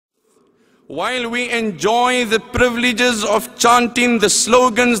while we enjoy the privileges of chanting the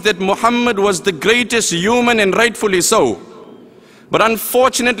slogans that Muhammad was the greatest human, and rightfully so, but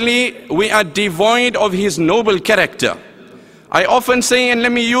unfortunately we are devoid of his noble character. I often say, and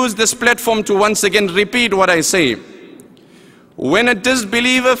let me use this platform to once again repeat what I say: when a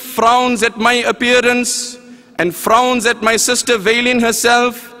disbeliever frowns at my appearance, and frowns at my sister veiling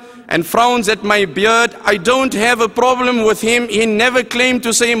herself, and frowns at my beard, I don't have a problem with him. He never claimed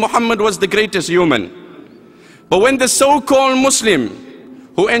to say Muhammad was the greatest human. But when the so-called Muslim,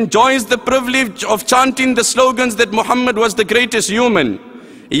 who enjoys the privilege of chanting the slogans that Muhammad was the greatest human,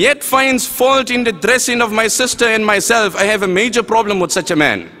 yet finds fault in the dressing of my sister and myself, I have a major problem with such a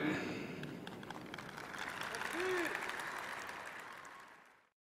man.